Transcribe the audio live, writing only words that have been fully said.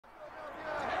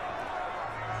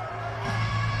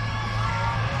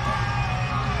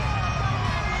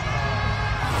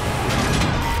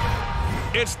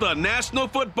It's the National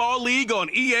Football League on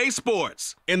EA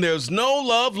Sports, and there's no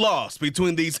love lost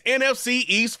between these NFC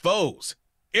East foes.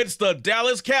 It's the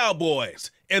Dallas Cowboys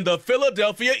and the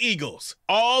Philadelphia Eagles.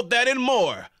 All that and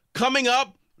more coming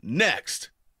up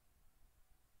next.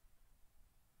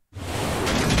 It's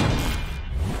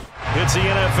the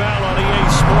NFL on EA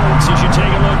Sports as you take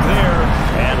a look there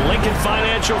at Lincoln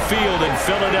Financial Field in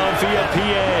Philadelphia,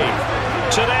 PA.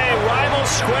 Today, rivals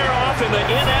square off in the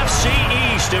NFC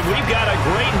East, and we've got a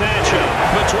great matchup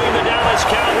between the Dallas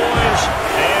Cowboys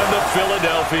and the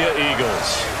Philadelphia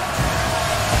Eagles.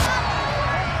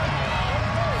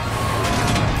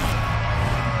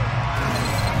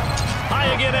 Hi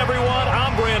again, everyone.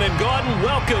 I'm Brandon Gaudin.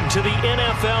 Welcome to the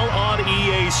NFL on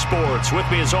EA Sports. With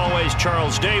me, as always,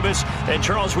 Charles Davis. And,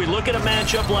 Charles, we look at a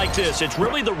matchup like this. It's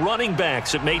really the running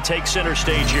backs that may take center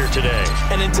stage here today.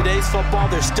 And in today's football,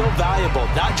 they're still valuable,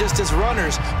 not just as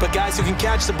runners, but guys who can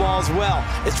catch the ball as well.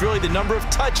 It's really the number of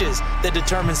touches that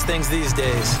determines things these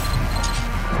days.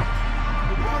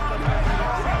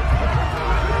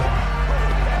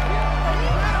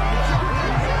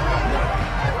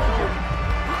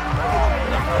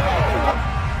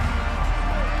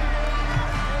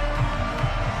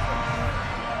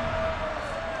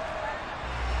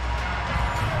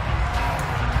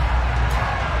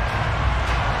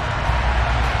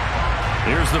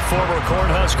 Here's the former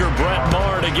Cornhusker Brett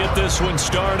Maher to get this one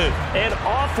started. And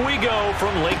off we go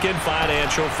from Lincoln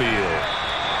Financial Field.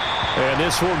 And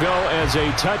this will go as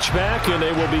a touchback, and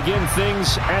they will begin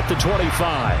things at the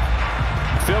 25.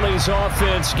 Philly's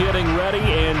offense getting ready,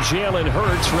 and Jalen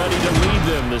Hurts ready to lead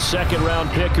them. The second-round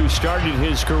pick who started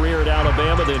his career at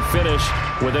Alabama, then finished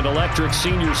with an electric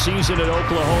senior season at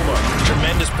Oklahoma.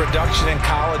 Tremendous production in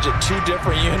college at two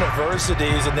different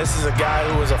universities, and this is a guy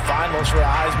who was a finalist for a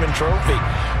Heisman Trophy.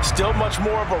 Still much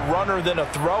more of a runner than a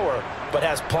thrower, but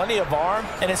has plenty of arm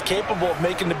and is capable of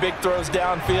making the big throws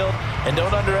downfield. And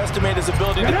don't underestimate his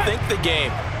ability to think the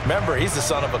game. Remember, he's the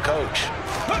son of a coach.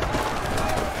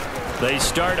 They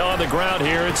start on the ground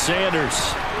here at Sanders.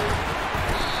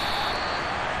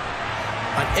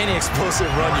 On any explosive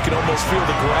run, you can almost feel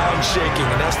the ground shaking,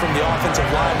 and that's from the offensive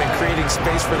linemen creating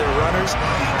space for their runners.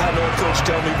 I had an old coach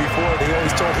tell me before, they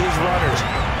always told his runners,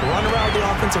 run around the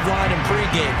offensive line in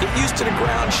pregame. Get used to the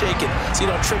ground shaking so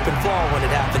you don't trip and fall when it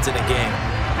happens in a game.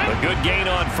 A good gain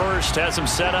on first has him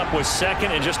set up with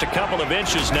second and just a couple of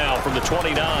inches now from the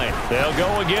 29. They'll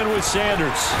go again with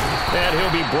Sanders. And he'll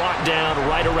be brought down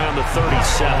right around the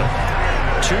 37.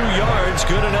 2 yards,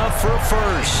 good enough for a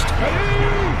first.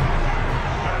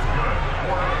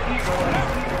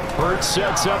 Hurts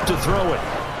sets up to throw it.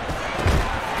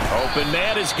 Open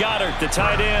man is Goddard, the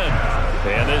tight end.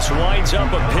 And this winds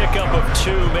up a pickup of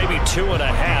 2, maybe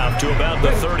 2.5 to about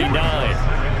the 39.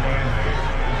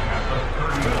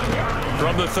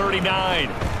 From the 39,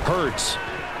 Hurts.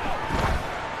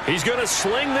 He's going to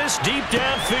sling this deep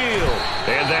downfield.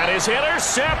 And that is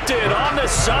intercepted on the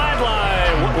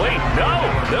sideline. Wait, no.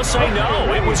 They'll say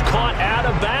no. It was caught out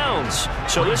of bounds.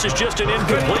 So this is just an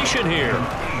incompletion here.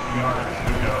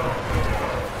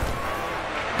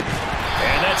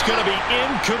 And that's going to be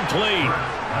incomplete.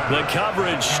 The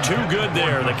coverage too good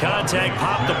there. The contact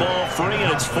popped the ball free,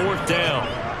 and it's 4th down.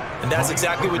 And that's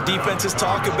exactly what defenses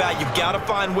talk about. You've got to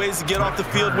find ways to get off the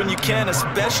field when you can,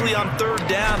 especially on 3rd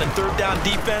down. And 3rd down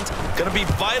defense going to be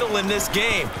vital in this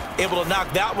game. Able to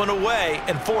knock that one away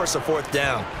and force a 4th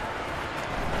down.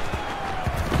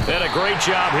 And a great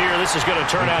job here. This is going to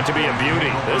turn out to be a beauty.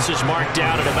 This is marked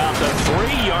down at about the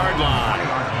 3-yard line.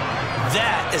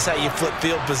 That is how you flip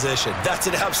field position. That's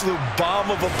an absolute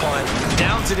bomb of a punt.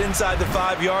 Downs it inside the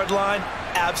 5-yard line.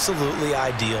 Absolutely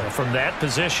ideal. From that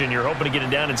position, you're hoping to get it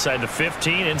down inside the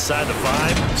 15, inside the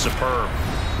 5. Superb.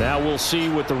 Now we'll see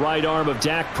what the right arm of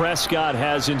Dak Prescott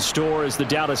has in store as the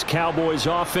Dallas Cowboys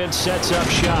offense sets up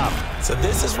shop. So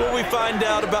this is where we find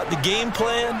out about the game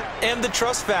plan and the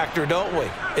trust factor, don't we?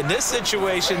 In this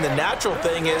situation, the natural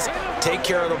thing is take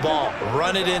care of the ball.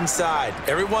 Run it inside.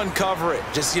 Everyone cover it.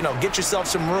 Just, get yourself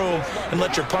some room and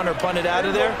let your punter punt it out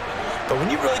of there. But when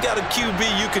you really got a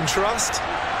QB you can trust,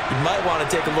 you might want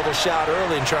to take a little shot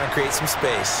early and try and create some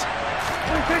space.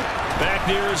 Back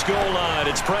near his goal line,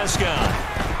 it's Prescott.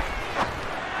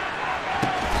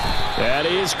 That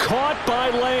is caught by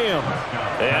Lamb.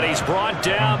 And he's brought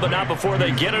down, but not before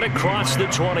they get it across the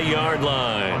 20-yard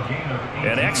line.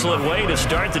 An excellent way to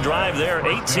start the drive there,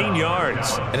 18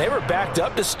 yards. And they were backed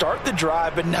up to start the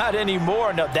drive, but not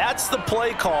anymore. Now, that's the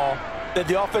play call that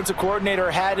the offensive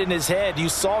coordinator had in his head. You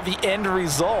saw the end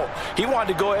result. He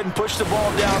wanted to go ahead and push the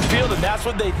ball downfield, and that's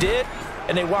what they did.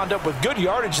 And they wound up with good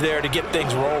yardage there to get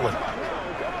things rolling.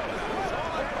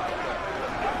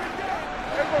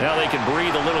 Now they can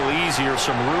breathe a little easier,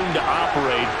 some room to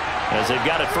operate as they've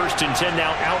got it 1st and 10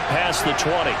 now out past the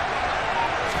 20.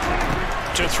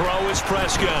 To throw is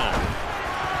Prescott.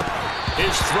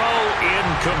 His throw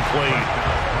incomplete.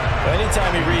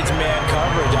 Anytime he reads man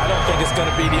coverage, I don't think it's going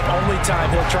to be the only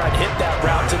time he'll try and hit that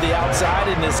route to the outside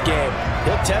in this game.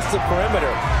 He'll test the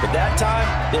perimeter, but that time,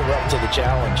 they were up to the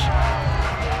challenge.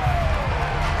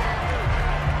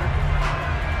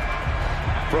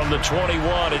 From the 21,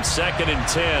 it's 2nd and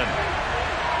 10.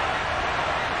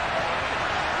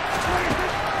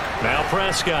 Now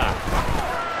Prescott.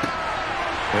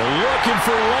 They're looking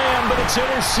for Lamb, but it's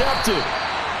intercepted.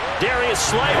 Darius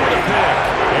Slay with a pick.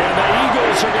 And the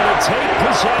Eagles are going to take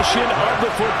possession of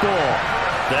the football.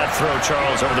 That throw,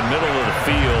 Charles, over the middle of the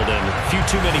field, and a few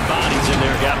too many bodies in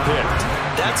there got picked.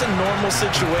 That's a normal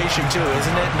situation, too,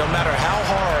 isn't it? No matter how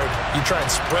hard you try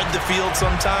and spread the field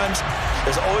sometimes,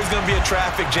 there's always going to be a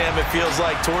traffic jam, it feels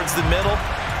like, towards the middle.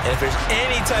 And if there's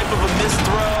any type of a missed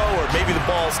throw, or maybe the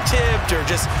ball's tipped, or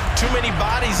just too many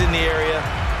bodies in the area,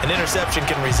 an interception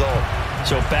can result.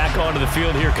 So back onto the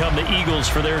field, here come the Eagles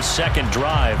for their 2nd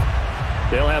drive.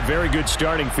 They'll have very good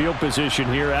starting field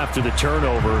position here after the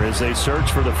turnover as they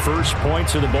search for the first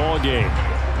points of the ball game.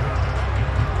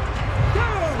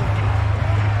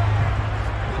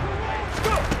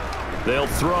 They'll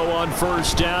throw on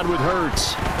 1st down with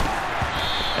Hurts.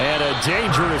 And a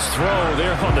dangerous throw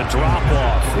there on the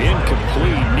drop-off.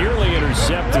 Incomplete, nearly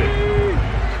intercepted.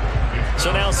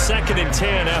 So now 2nd and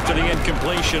 10 after the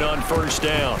incompletion on 1st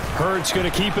down. Hurts going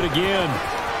to keep it again.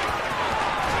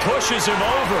 Pushes him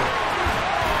over.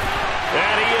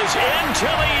 And he is into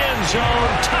the end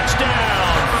zone.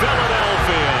 Touchdown,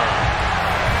 Philadelphia.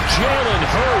 Jalen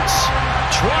Hurts,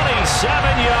 27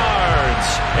 yards.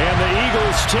 And the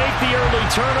Eagles take the early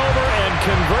turnover and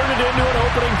convert it into an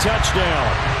opening touchdown.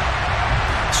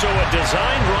 So a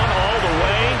design run all the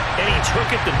way, and he took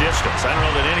it the distance. I don't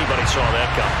know that anybody saw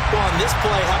that coming. Well, on this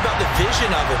play, how about the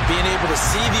vision of it? Being able to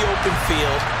see the open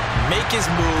field, make his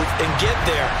move, and get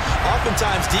there.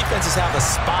 Oftentimes, defenses have a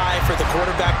spy for the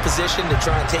quarterback position to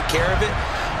try and take care of it.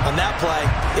 On that play,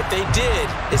 if they did,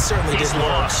 it certainly didn't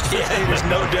work. Yeah, there's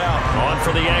no doubt. On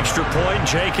for the extra point,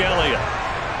 Jake Elliott.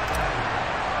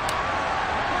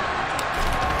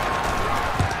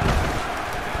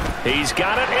 He's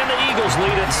got it, and the Eagles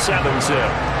lead at 7-0.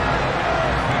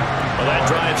 Well, that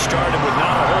drive started with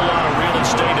not a whole lot of real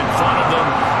estate in front of them.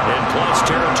 In plus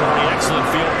territory, excellent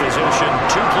field position.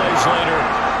 2 plays later,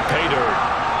 pay dirt.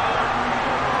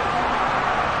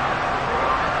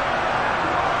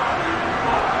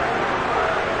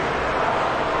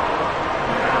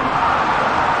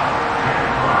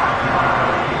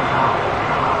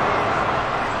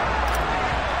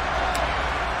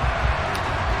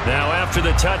 After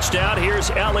the touchdown, here's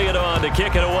Elliott on to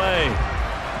kick it away.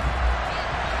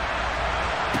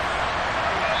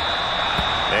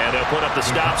 And they'll put up the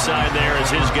stop sign there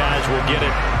as his guys will get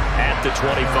it at the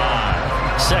 25.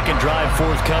 2nd drive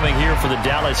forthcoming here for the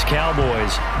Dallas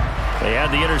Cowboys. They had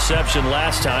the interception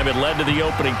last time. It led to the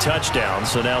opening touchdown.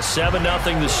 So now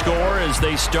 7-0 the score as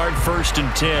they start 1st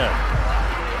and 10.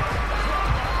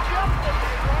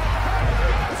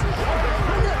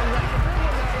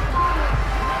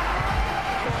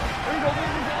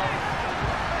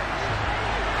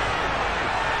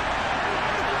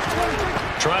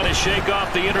 Trying to shake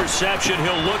off the interception.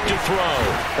 He'll look to throw.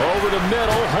 Over the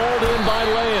middle, hauled in by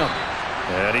Lamb.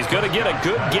 And he's going to get a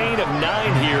good gain of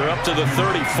 9 here up to the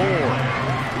 34.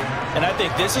 And I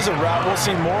think this is a route we'll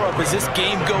see more of as this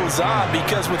game goes on,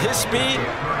 because with his speed,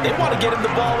 they want to get him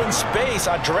the ball in space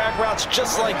on drag routes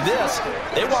just like this.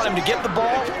 They want him to get the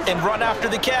ball and run after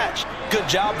the catch. Good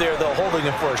job there, though, holding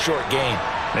him for a short gain.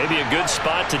 Maybe a good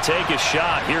spot to take a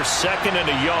shot. Here's 2nd and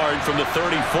a yard from the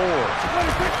 34.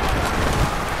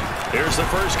 Here's the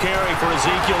first carry for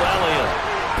Ezekiel Elliott.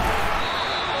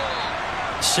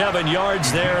 7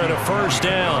 yards there and a 1st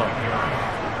down.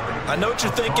 I know what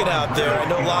you're thinking out there. I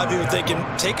know a lot of you are thinking,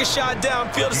 take a shot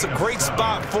downfield. It's a great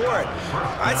spot for it.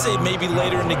 I'd say maybe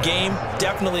later in the game,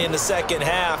 definitely in the 2nd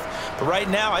half. But right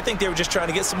now, I think they were just trying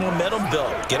to get some momentum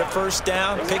built. Get a 1st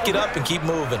down, pick it up, and keep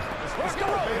moving.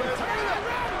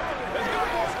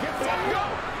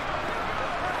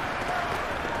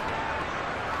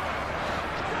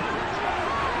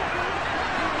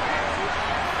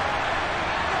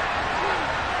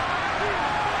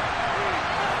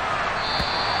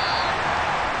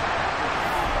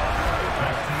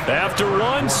 After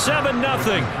one,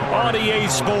 7-0 on EA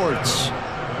Sports.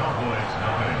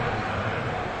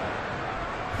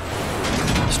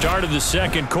 Start of the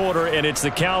 2nd quarter, and it's the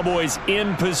Cowboys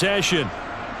in possession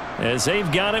as they've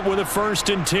got it with a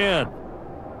 1st and 10.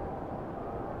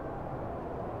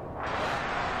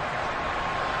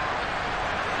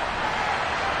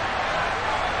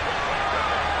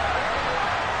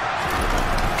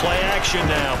 Play action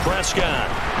now. Prescott.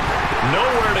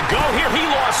 Nowhere to go here. He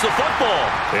lost the football.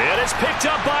 And it's picked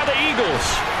up by the Eagles.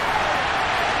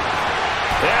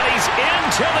 And he's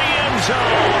into the end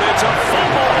zone. It's a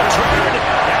fumble return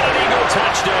and an Eagle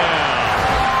touchdown.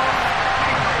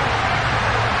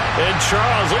 And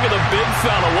Charles, look at the big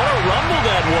fella. What a rumble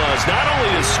that was. Not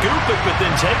only to scoop it, but then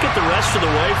take it the rest of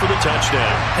the way for the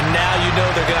touchdown. And now you know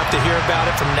they're going to have to hear about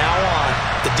it from now on.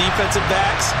 The defensive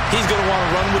backs, he's going to want to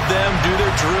run with them, do their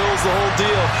drills, the whole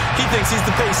deal. He thinks he's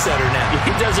the pace setter now.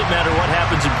 It doesn't matter what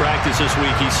happens in practice this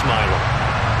week, he's smiling.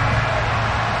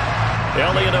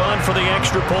 Elliott on for the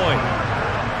extra point.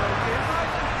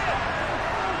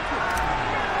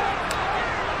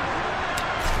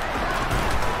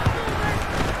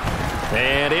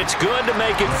 And it's good to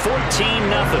make it 14-0.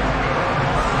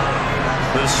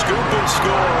 The scoop and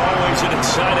score, always an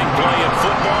exciting play in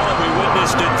football, and we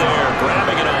witnessed it there,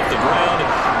 grabbing it off the ground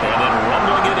and then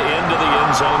rumbling it into the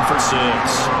end zone for 6.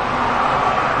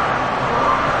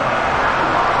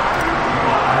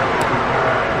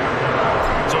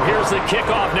 So here's the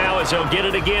kickoff now as he'll get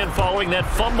it again following that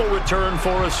fumble return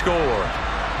for a score.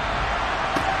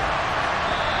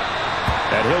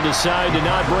 And he'll decide to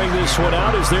not bring this one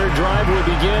out as their drive will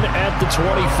begin at the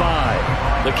 25.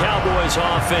 The Cowboys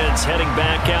offense heading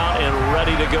back out and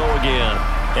ready to go again.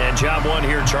 And job one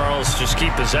here, Charles, just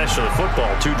keep possession of the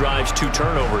football. 2 drives, 2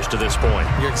 turnovers to this point.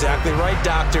 You're exactly right,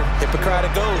 Doctor.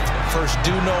 Hippocratic oath. First,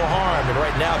 do no harm. And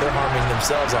right now, they're harming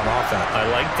themselves on offense.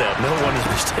 I like that. No one is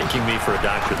mistaking me for a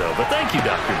doctor, though. But thank you,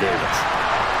 Dr. Davis.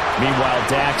 Meanwhile,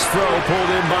 Dak's throw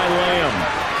pulled in by Lamb.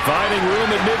 Finding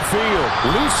room at midfield.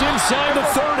 Loose inside the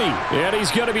 30. And he's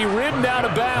going to be ridden out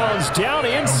of bounds down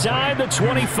inside the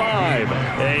 25.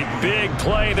 A big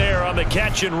play there on the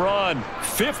catch and run.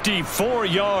 54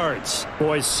 yards.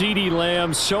 Boy, CeeDee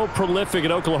Lamb so prolific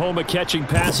at Oklahoma catching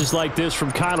passes like this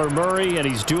from Kyler Murray, and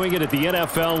he's doing it at the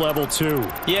NFL level too.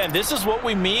 Yeah, and this is what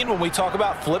we mean when we talk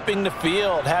about flipping the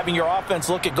field, having your offense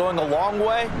look at going a long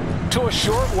way to a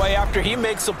short way after he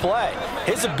makes a play.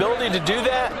 His ability to do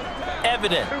that,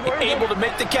 evident. Able to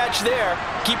make the catch there,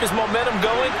 keep his momentum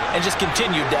going, and just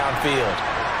continue downfield.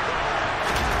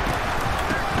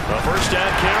 A first down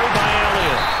carry by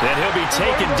Elliott. And he'll be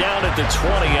taken down at the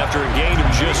 20 after a gain of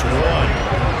just 1.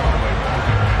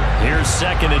 Here's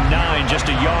 2nd and 9, just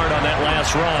a yard on that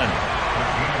last run.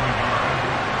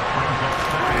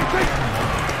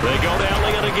 They go to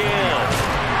Elliott again.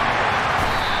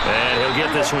 And he'll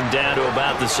get this one down to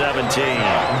about the 17.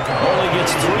 Only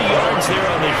gets 3 yards there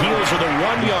on the heels of the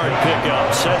 1-yard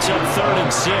pickup. Sets up 3rd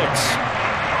and 6.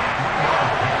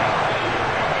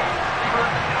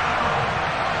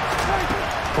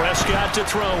 Prescott to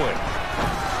throw it.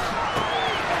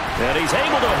 And he's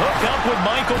able to hook up with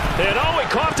Michael. And he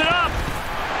coughed it up.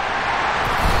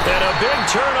 And a big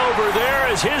turnover there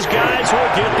as his guys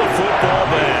will get the football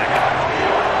back.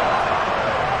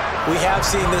 We have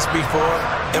seen this before,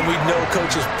 and we know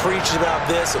coaches preach about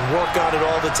this and work on it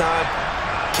all the time.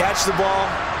 Catch the ball.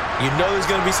 You know there's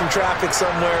going to be some traffic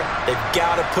somewhere. They've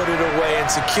got to put it away and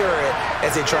secure it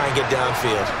as they try and get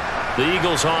downfield. The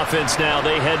Eagles offense now,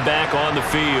 they head back on the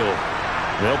field.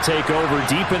 They'll take over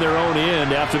deep in their own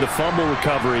end after the fumble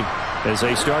recovery as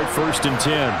they start 1st and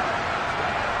 10.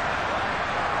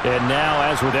 And now,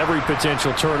 as with every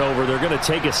potential turnover, they're going to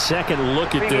take a second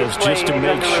look at this just to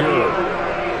make sure.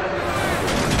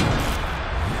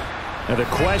 Now the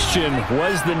question,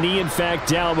 was the knee in fact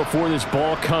down before this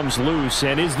ball comes loose?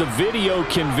 And is the video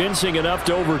convincing enough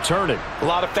to overturn it? A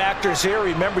lot of factors here.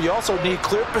 Remember, you also need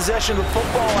clear possession of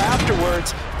football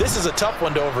afterwards. This is a tough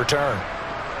one to overturn.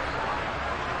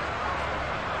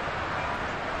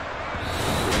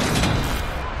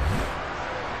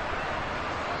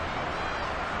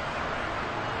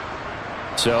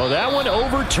 So that one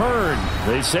overturned.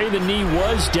 They say the knee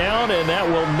was down, and that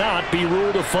will not be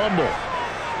ruled a fumble.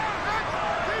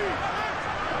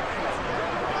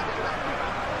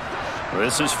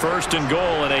 This is 1st and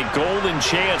goal, and a golden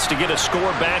chance to get a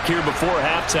score back here before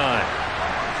halftime.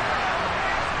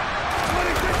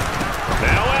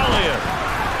 Now Elliott.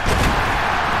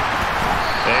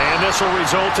 And this will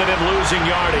result in him losing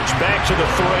yardage. Back to the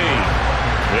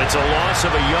 3. It's a loss of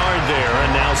a yard there,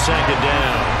 and now 2nd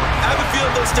down. I have a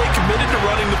feeling they'll stay committed to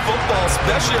running the football,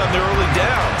 especially on their early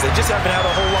downs. They just haven't had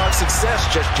a whole lot of success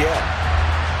just yet.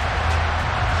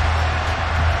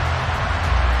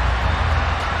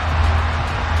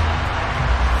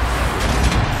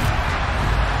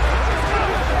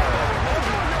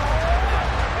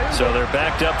 So they're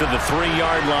backed up to the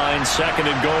 3-yard line, 2nd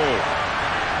and goal.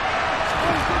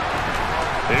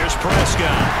 Here's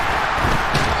Prescott.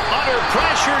 Under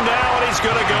pressure now, and he's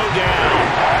going to go down.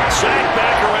 Sacked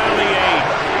back around the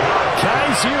 8.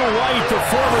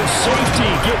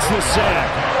 gets the sack.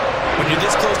 When you're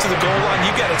this close to the goal line,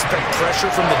 you got to expect pressure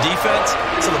from the defense,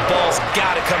 so the ball's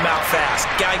got to come out fast.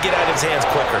 Got to get out of his hands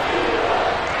quicker.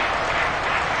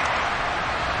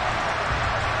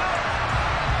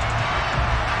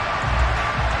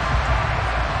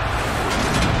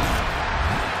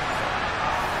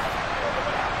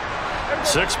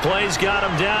 Six plays got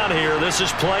him down here. This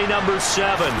is play number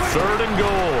 7, 3rd and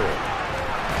goal.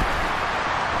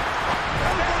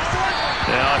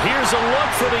 Now here's a look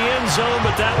for the end zone,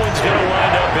 but that one's going to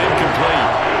wind up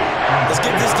incomplete. Let's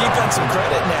give this defense some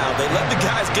credit now. They let the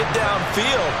guys get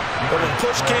downfield, but when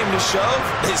push came to shove,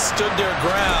 they stood their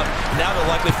ground. Now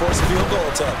they'll likely force a field goal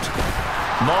attempt.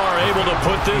 Marr able to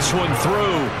put this one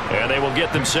through, and they will get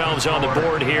themselves on the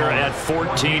board here at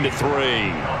 14-3.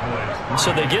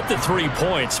 So they get the 3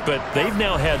 points, but they've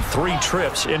now had 3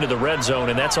 trips into the red zone,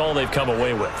 and that's all they've come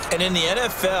away with. And in the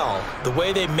NFL, the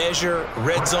way they measure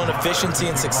red zone efficiency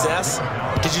and success,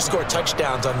 did you score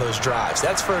touchdowns on those drives?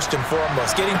 That's first and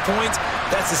foremost. Getting points,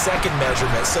 that's the second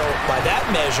measurement. So by that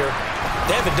measure,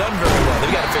 they haven't done very well.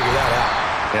 They've got to figure that out.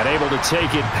 And able to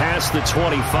take it past the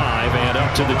 25 and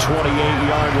up to the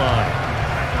 28-yard line.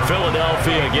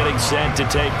 Philadelphia getting set to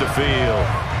take the field.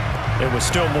 It was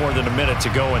still more than a minute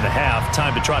to go in the half.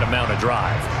 Time to try to mount a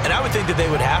drive. And I would think that they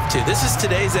would have to. This is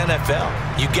today's NFL.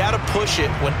 You got to push it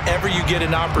whenever you get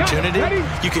an opportunity.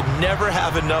 You could never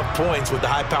have enough points with the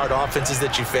high-powered offenses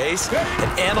that you face. And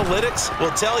analytics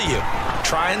will tell you,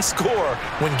 try and score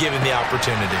when given the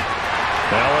opportunity.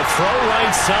 Now a throw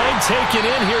right side taken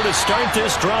in here to start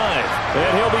this drive.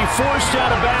 And he'll be forced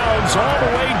out of bounds all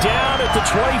the way down at the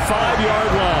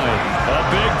 25-yard line. A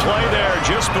big play there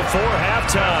just before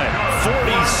halftime.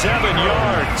 47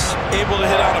 yards. Able to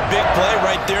hit on a big play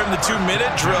right there in the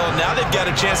 2-minute drill. Now they've got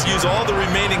a chance to use all the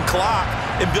remaining clock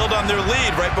and build on their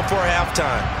lead right before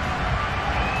halftime.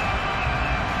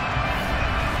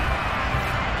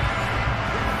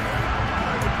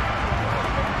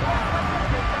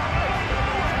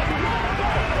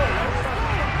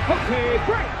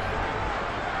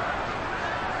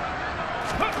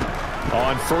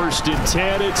 On 1st and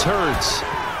 10, it's Hurts.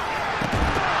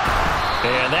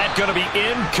 And that's going to be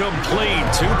incomplete.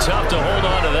 Too tough to hold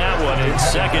on to that one. It's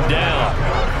 2nd down.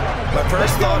 My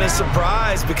first thought is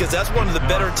surprise, because that's one of the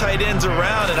better tight ends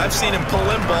around, and I've seen him pull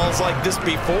in balls like this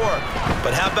before.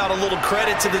 But how about a little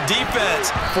credit to the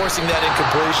defense forcing that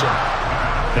incompletion?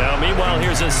 Now, meanwhile,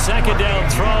 here's a 2nd down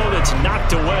throw that's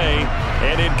knocked away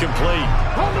and incomplete.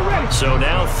 So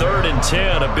now 3rd and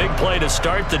 10, a big play to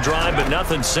start the drive, but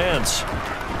nothing since.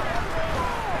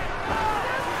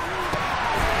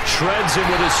 Shreds him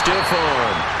with a stiff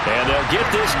arm, and they'll get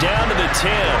this down to the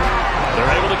 10.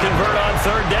 They're able to convert on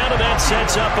 3rd down, and that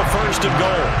sets up a 1st and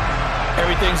goal.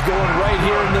 Everything's going right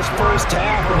here in this first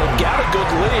half, and they've got a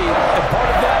good lead, and part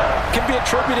of that can be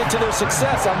attributed to their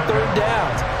success on 3rd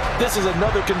downs. This is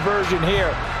another conversion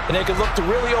here, and they can look to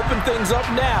really open things up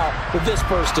now with this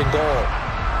 1st and goal.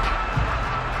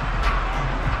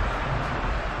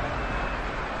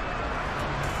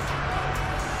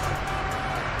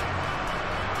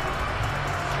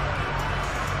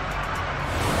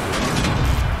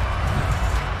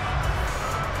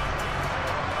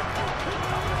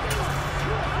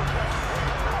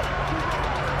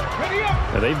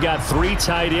 They've got 3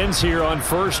 tight ends here on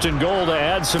 1st and goal to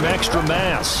add some extra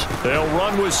mass. They'll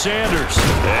run with Sanders.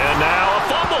 And now a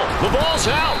fumble. The ball's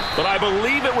out. But I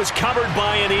believe it was covered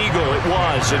by an Eagle. It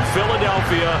was. And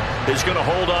Philadelphia is going to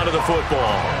hold on to the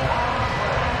football.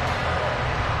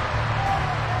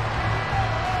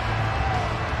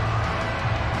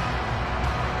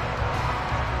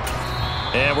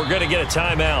 And we're going to get a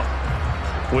timeout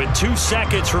with 2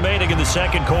 seconds remaining in the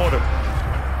 2nd quarter.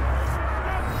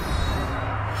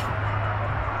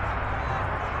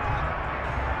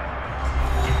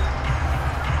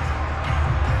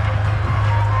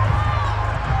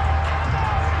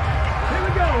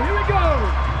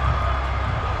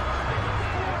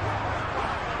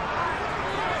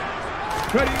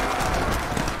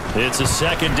 It's a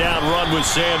 2nd down run with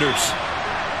Sanders.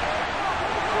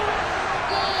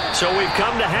 So we've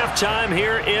come to halftime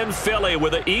here in Philly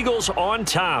with the Eagles on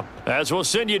top. As we'll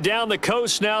send you down the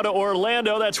coast now to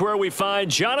Orlando, that's where we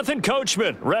find Jonathan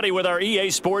Coachman, ready with our EA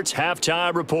Sports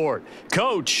halftime report.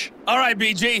 Coach. All right,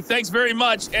 BG, thanks very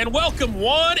much. And welcome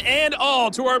one and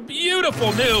all to our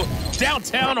beautiful new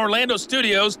downtown Orlando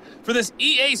studios for this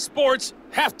EA Sports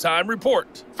halftime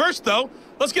report. First, though,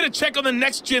 let's get a check on the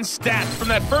next-gen stats from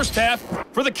that first half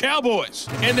for the Cowboys.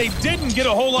 And they didn't get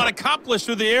a whole lot accomplished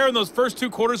through the air in those first 2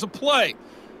 quarters of play.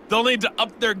 They'll need to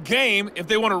up their game if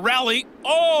they want to rally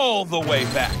all the way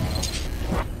back.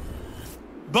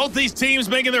 Both these teams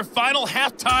making their final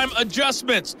halftime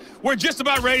adjustments. We're just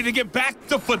about ready to get back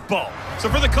to football. So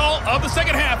for the call of the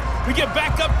second half, we get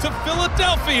back up to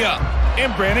Philadelphia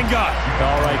and Brandon Gott.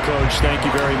 All right, Coach, thank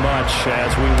you very much.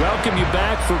 As we welcome you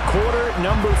back for quarter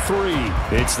number 3.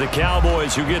 It's the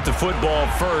Cowboys who get the football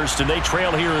first, and they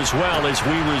trail here as well as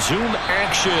we resume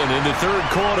action in the third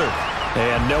quarter.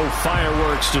 And no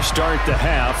fireworks to start the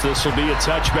half. This will be a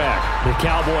touchback. The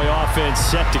Cowboy offense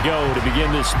set to go to begin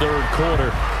this third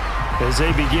quarter. As they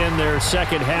begin their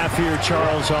second half here,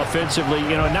 Charles, offensively,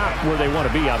 not where they want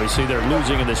to be, obviously. They're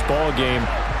losing in this ball game,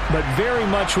 but very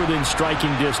much within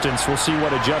striking distance. We'll see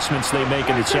what adjustments they make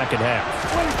in the second half.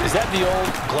 Is that the old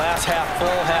glass half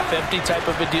full, half empty type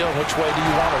of a deal? Which way do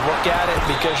you want to look at it?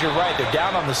 Because you're right, they're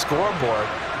down on the scoreboard.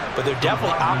 But they're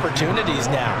definitely opportunities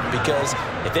now, because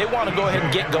if they want to go ahead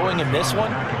and get going in this one,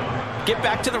 get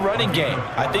back to the running game.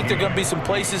 I think there are going to be some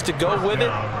places to go with it,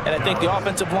 and I think the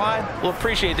offensive line will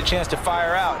appreciate the chance to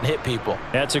fire out and hit people.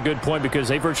 That's a good point, because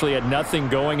they virtually had nothing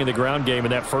going in the ground game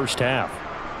in that first half.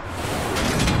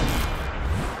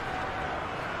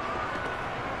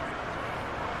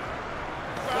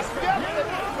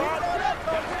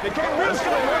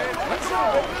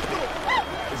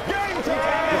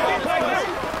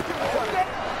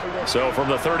 So from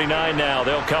the 39 now,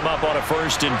 they'll come up on a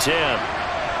 1st and 10.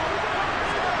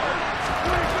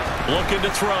 Looking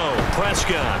to throw.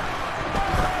 Prescott.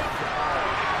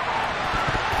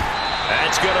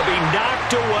 That's going to be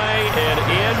knocked away and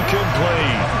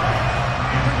incomplete.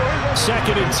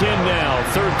 2nd and 10 now.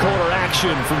 Third quarter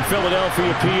action from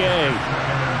Philadelphia, PA.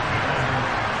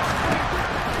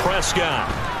 Prescott.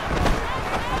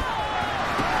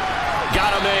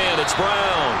 Got a man. It's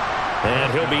Brown.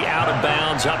 And he'll be out of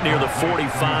bounds up near the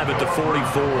 45 at the 44.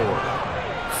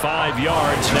 5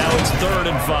 yards. Now it's 3rd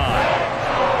and 5.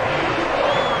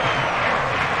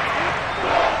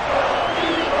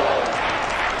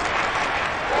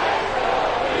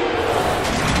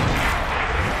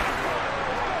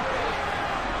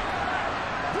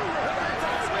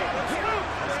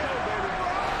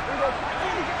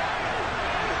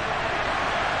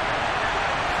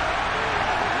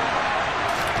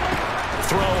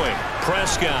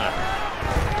 Prescott.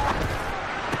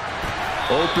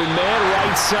 Open man,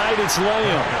 right side, it's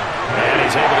Lamb. And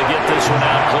he's able to get this one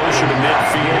out closer to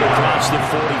midfield across the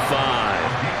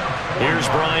 45. Here's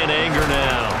Brian Anger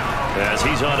now, as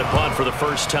he's on a punt for the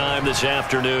first time this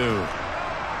afternoon.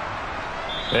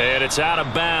 And it's out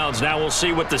of bounds. Now we'll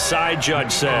see what the side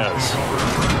judge says.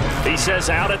 He says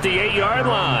out at the 8-yard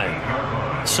line.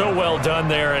 So well done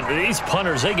there. And these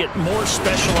punters, they get more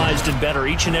specialized and better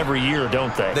each and every year,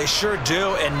 don't they? They sure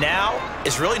do. And now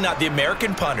it's really not the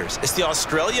American punters. It's the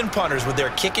Australian punters with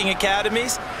their kicking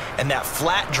academies and that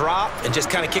flat drop and just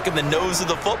kind of kicking the nose of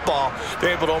the football.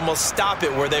 They're able to almost stop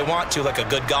it where they want to, like a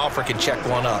good golfer can check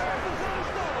one up.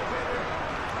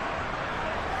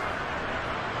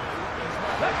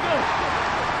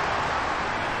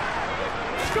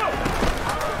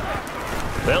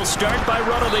 They'll start by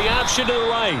running the option to the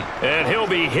right. And he'll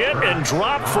be hit and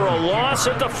dropped for a loss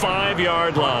at the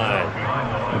 5-yard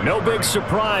line. No big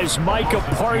surprise. Micah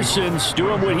Parsons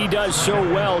doing what he does so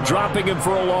well, dropping him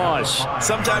for a loss.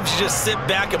 Sometimes you just sit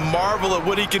back and marvel at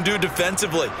what he can do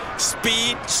defensively.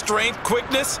 Speed, strength,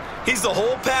 quickness. He's the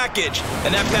whole package.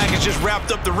 And that package just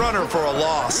wrapped up the runner for a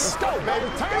loss. Let's go, baby.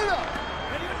 Turn it up.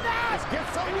 Let's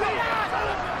get some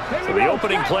So the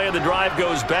opening play of the drive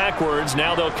goes backwards.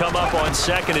 Now they'll come up on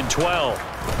 2nd and 12.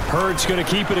 Hurts going to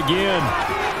keep it again.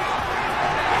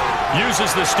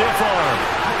 Uses the stiff arm.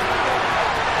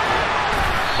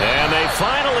 And they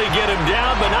finally get him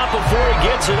down, but not before he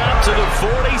gets it up to the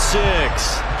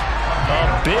 46.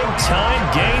 A big-time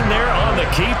gain there on the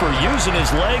keeper, using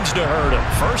his legs to hurt him.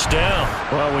 First down.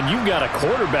 Well, when you've got a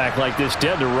quarterback like this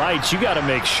dead to rights, you got to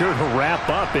make sure to wrap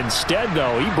up. Instead,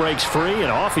 though, he breaks free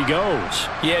and off he goes.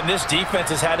 Yeah, and this defense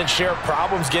has had its share of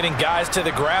problems getting guys to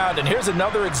the ground. And here's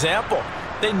another example.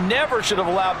 They never should have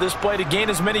allowed this play to gain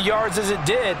as many yards as it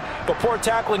did, but poor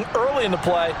tackling early in the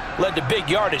play led to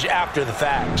big yardage after the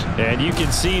fact. And you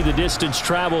can see the distance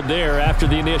traveled there after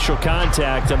the initial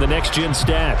contact on the next-gen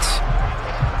stats.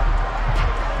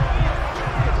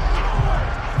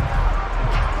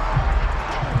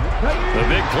 The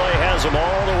big play has them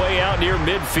all the way out near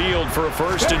midfield for a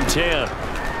 1st and 10.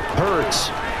 Hurts.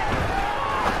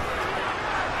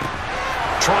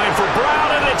 Trying for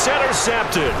Brown, and it's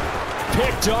intercepted.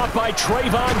 Picked off by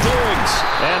Trayvon Diggs.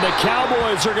 And the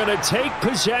Cowboys are going to take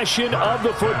possession of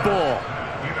the football.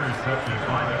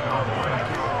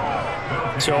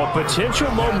 So a potential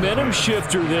momentum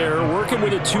shifter there, working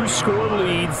with a 2-score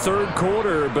lead, third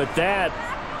quarter, but that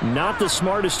Not the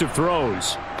smartest of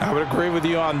throws. I would agree with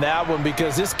you on that one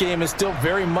because this game is still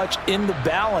very much in the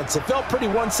balance. It felt pretty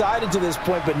one-sided to this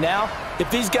point, but now if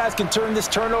these guys can turn this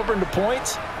turnover into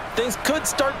points, things could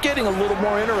start getting a little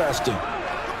more interesting.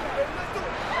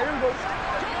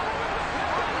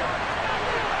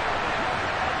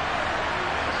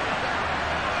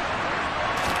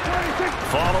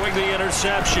 Following the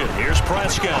interception, here's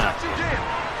Prescott.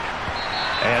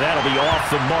 And that'll be off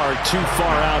the mark, too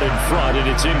far out in front, and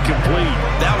it's incomplete.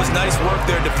 That was nice work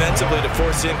there defensively to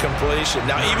force incompletion.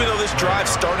 Now, even though this drive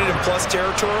started in plus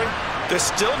territory, they're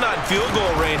still not in field goal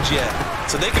range yet.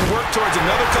 So they can work towards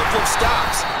another couple of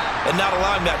stops and not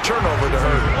allowing that turnover to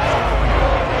hurt.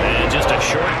 And just a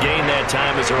short gain that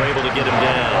time as they're able to get him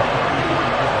down.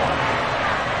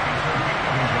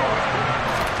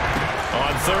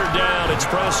 On third down, it's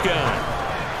Prescott.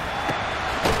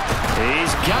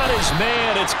 He's got his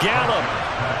man. It's Gallup.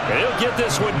 And he'll get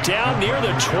this one down near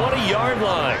the 20-yard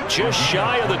line, just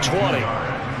shy of the 20.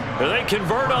 And they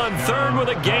convert on third with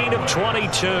a gain of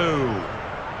 22.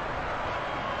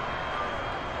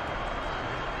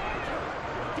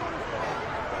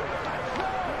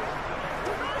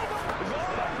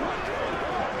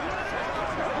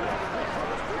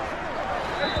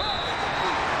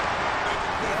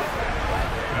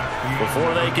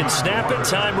 Before they can snap it,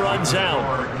 time runs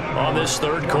out on this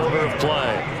third quarter of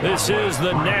play. This is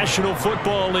the National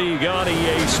Football League on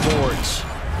EA Sports.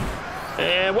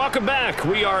 And welcome back.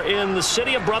 We are in the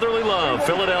city of brotherly love,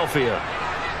 Philadelphia.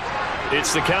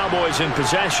 It's the Cowboys in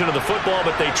possession of the football,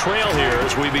 but they trail here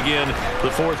as we begin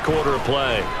the fourth quarter of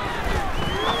play.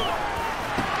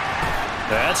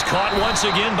 That's caught once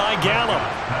again by Gallup.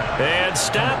 And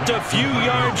stopped a few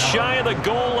yards shy of the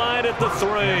goal line at the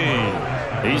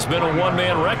 3. He's been a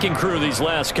one-man wrecking crew these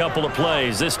last couple of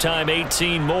plays. This time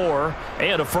 18 more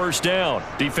and a first down.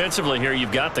 Defensively here,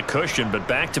 you've got the cushion, but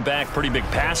back-to-back pretty big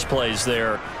pass plays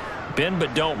there. Bend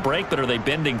but don't break, but are they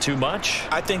bending too much?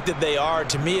 I think that they are.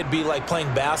 To me, it'd be like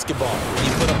playing basketball.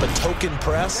 You put up a token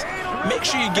press. Make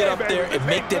sure you get up there and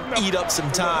make them eat up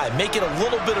some time. Make it a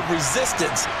little bit of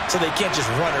resistance so they can't just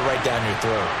run it right down your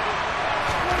throat.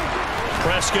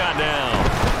 Prescott now.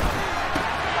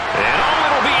 And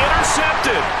it'll be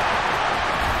intercepted.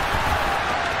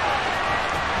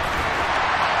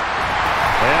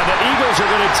 And the Eagles are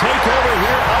going to take over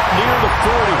here up near the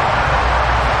 40.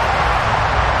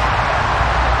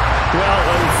 Well,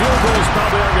 field goals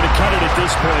probably aren't going to cut it at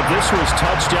this point. This was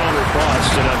touchdown or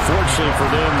bust, and unfortunately for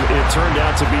them, it turned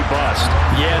out to be bust.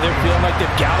 Yeah, they're feeling like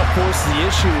they've got to force the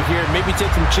issue here. Maybe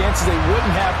take some chances they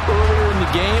wouldn't have earlier in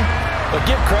the game. But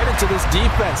give credit to this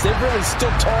defense. They've really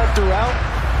stood tall throughout,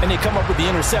 and they come up with the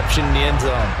interception in the end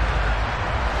zone.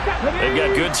 They've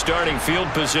got good starting field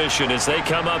position as they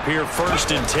come up here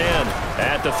 1st and 10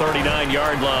 at the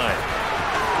 39-yard line.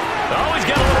 Oh, he's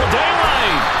got a little daylight.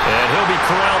 And he'll be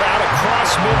corralled out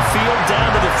across midfield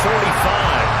down to the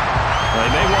 45. They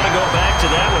may want to go back to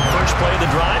that one. First play of the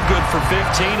drive, good for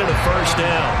 15 and a first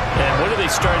down. And when do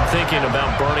they start thinking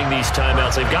about burning these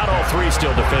timeouts? They've got all three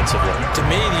still defensively. To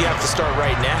me, you have to start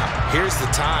right now. Here's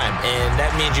the time, and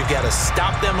that means you've got to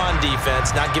stop them on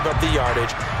defense, not give up the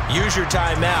yardage, use your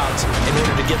timeouts in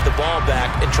order to get the ball back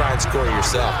and try and score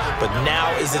yourself. But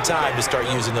now is the time to start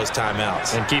using those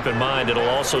timeouts. And keep in mind,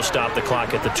 it'll also stop the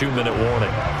clock at the 2-minute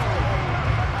warning.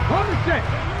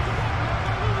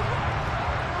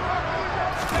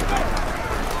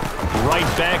 Right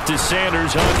back to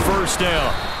Sanders on first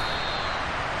down.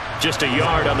 Just a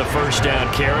yard on the first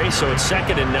down carry, so it's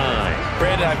 2nd and 9.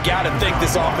 Brandon, I've got to think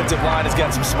this offensive line has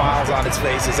got some smiles on its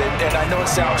faces. And I know it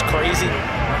sounds crazy,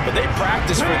 but they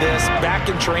practiced for this back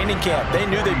in training camp. They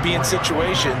knew they'd be in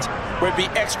situations where it'd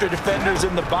be extra defenders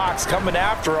in the box coming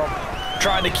after them,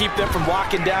 trying to keep them from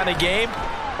locking down a game.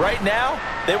 Right now,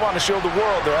 they want to show the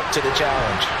world they're up to the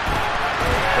challenge.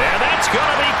 And that's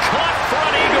going to be caught for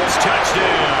an Eagles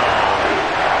touchdown.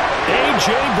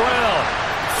 A.J. Brown,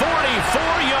 44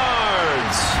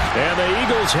 yards. And the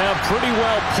Eagles have pretty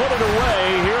well put it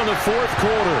away here in the fourth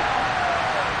quarter.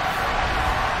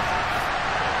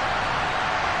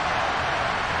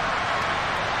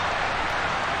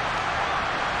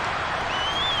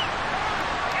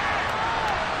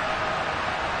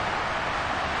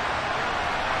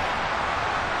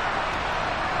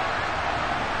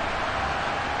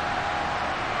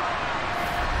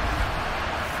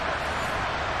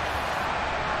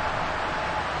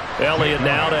 Elliott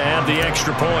now to have the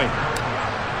extra point.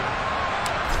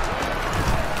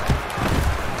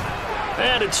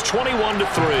 And it's 21-3.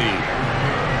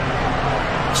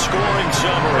 Scoring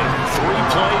summary,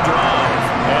 3-play drive.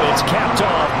 And it's capped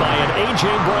off by an A.J.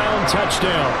 Brown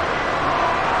touchdown.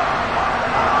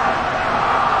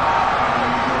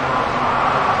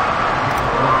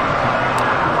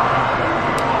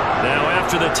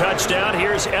 a touchdown.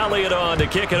 Here's Elliott on to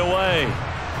kick it away.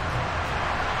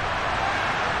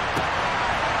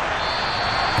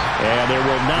 And there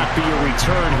will not be a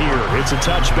return here. It's a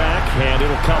touchback, and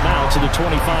it'll come out to the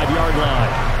 25-yard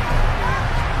line.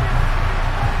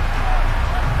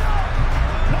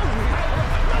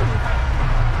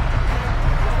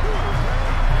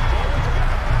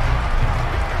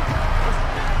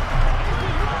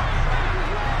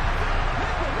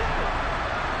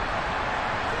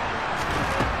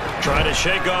 Trying to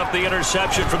shake off the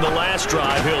interception from the last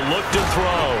drive. He'll look to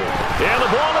throw. And the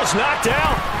ball is knocked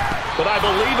out. But I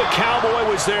believe a Cowboy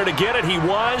was there to get it. He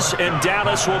was, and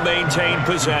Dallas will maintain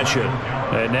possession.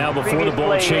 And now before the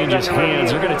ball changes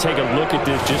hands, they're going to take a look at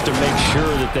this just to make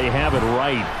sure that they have it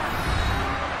right.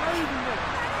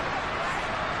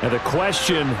 And the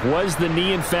question, was the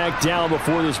knee in fact down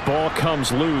before this ball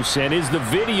comes loose? And is the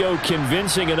video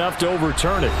convincing enough to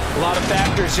overturn it? A lot of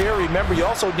factors here. Remember, you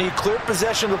also need clear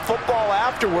possession of the football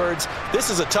afterwards. This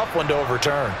is a tough one to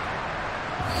overturn.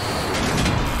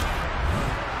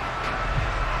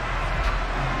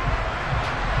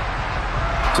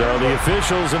 So the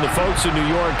officials and the folks in New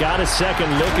York got a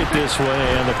second look at this one,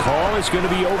 and the call is going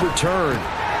to be overturned.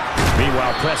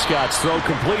 Meanwhile, Prescott's throw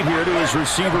complete here to his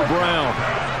receiver, Brown.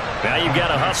 Now you've got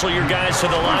to hustle your guys to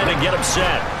the line and get them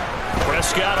set.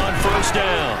 Prescott on first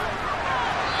down.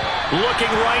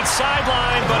 Looking right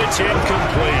sideline, but it's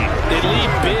incomplete. They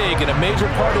lead big, and a major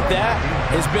part of that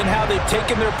has been how they've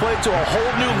taken their play to a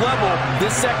whole new level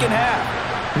this second half.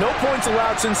 No points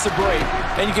allowed since the break,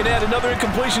 and you can add another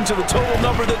incompletion to the total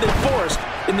number that they forced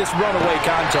in this runaway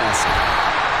contest.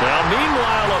 Well,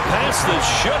 meanwhile, a pass that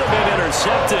should have been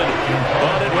intercepted,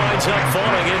 but it winds up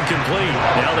falling incomplete.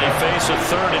 Now they face a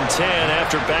 3rd and 10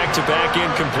 after back-to-back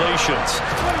incompletions.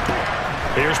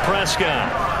 Here's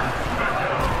Prescott.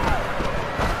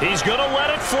 He's going to let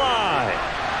it fly.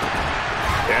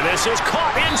 And this is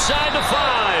caught inside the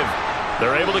 5.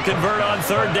 They're able to convert on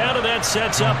 3rd down, and that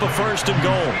sets up a 1st and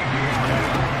goal.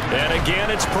 And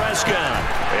again, it's Prescott.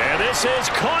 And this is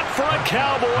caught for a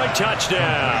Cowboy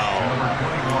touchdown.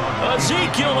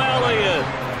 Ezekiel Elliott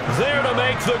there to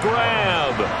make the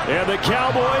grab. And the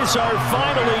Cowboys are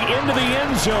finally into the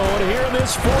end zone here in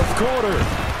this 4th quarter.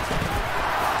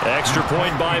 Extra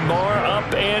point by Marr,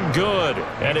 up and good.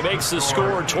 And it makes the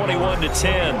score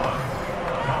 21-10.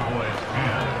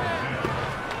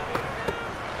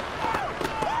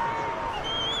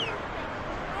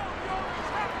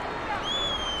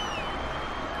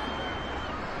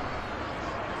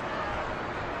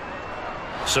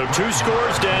 So 2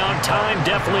 scores down. Time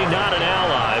definitely not an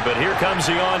ally, but here comes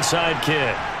the onside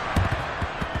kick.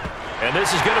 And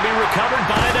this is going to be recovered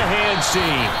by the hands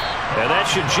team. And that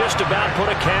should just about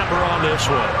put a capper on this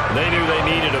one. They knew they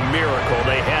needed a miracle.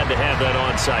 They had to have that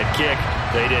onside kick.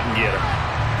 They didn't get it.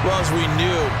 Well, as we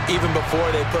knew, even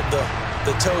before they put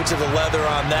the toe to the leather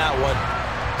on that one,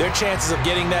 their chances of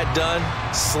getting that done,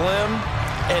 slim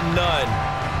and none.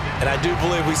 And I do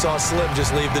believe we saw Slim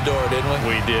just leave the door, didn't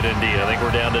we? We did indeed. I think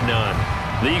we're down to none.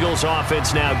 The Eagles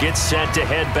offense now gets set to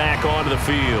head back onto the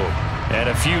field. And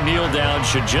a few kneel downs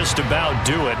should just about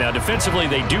do it. Now, defensively,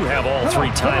 they do have all 3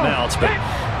 timeouts, but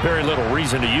very little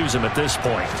reason to use them at this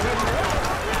point.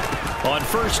 On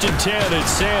 1st and 10, it's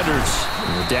Sanders.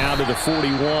 We're down to the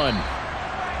 41.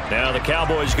 Now the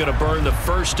Cowboys going to burn the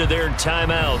first of their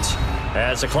timeouts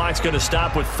as the clock's going to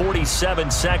stop with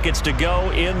 47 seconds to go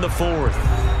in the 4th.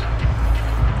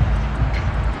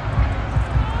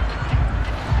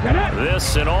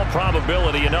 This, in all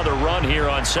probability, another run here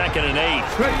on 2nd and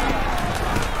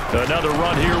 8. Another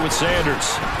run here with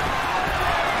Sanders.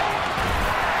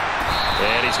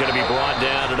 And he's going to be brought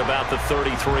down at about the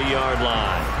 33-yard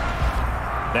line.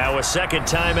 Now a second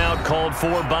timeout called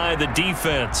for by the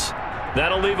defense.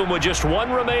 That'll leave them with just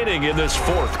 1 remaining in this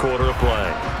 4th quarter of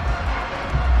play.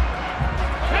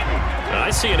 I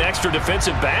see an extra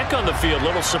defensive back on the field.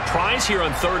 Little surprise here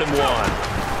on 3rd and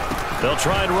 1. They'll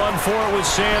try and run for it with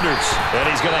Sanders. And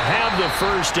he's going to have the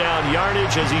first down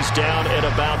yardage as he's down at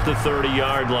about the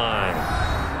 30-yard line.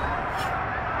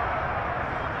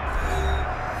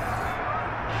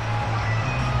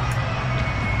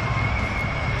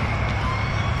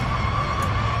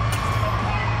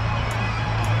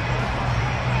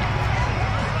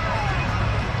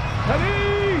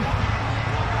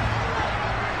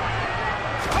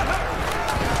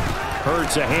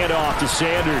 Hurts a handoff to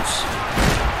Sanders.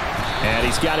 And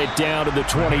he's got it down to the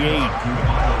 28.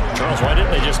 Charles, why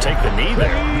didn't they just take the knee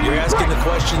there? You're asking the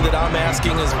question that I'm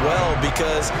asking as well,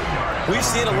 because we've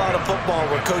seen a lot of football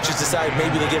where coaches decide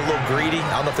maybe they get a little greedy.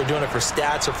 I don't know if they're doing it for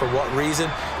stats or for what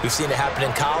reason. We've seen it happen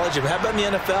in college. And how about in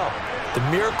the NFL? The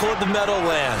miracle of the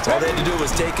Meadowlands. All they had to do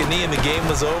was take a knee and the game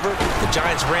was over. The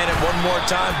Giants ran it one more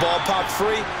time. Ball popped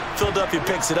free. Philadelphia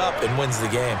picks it up and wins the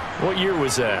game. What year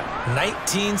was that?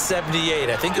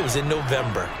 1978. I think it was in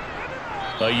November.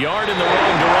 A yard in the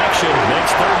wrong direction.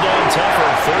 Makes third down tougher.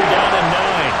 Third down and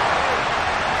 9.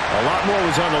 A lot more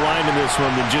was on the line in this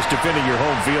one than just defending your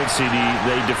home field, CD.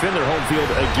 They defend their home field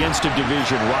against a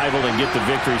division rival and get the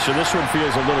victory, so this one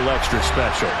feels a little extra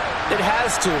special. It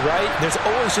has to, right? There's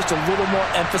always just a little more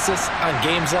emphasis on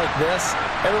games like this.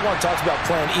 Everyone talks about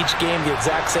playing each game the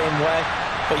exact same way,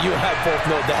 but you and I both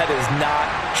know that is not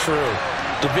true.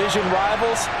 Division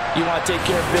rivals, you want to take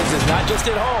care of business, not just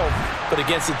at home, but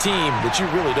against a team that you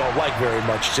really don't like very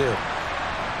much, too.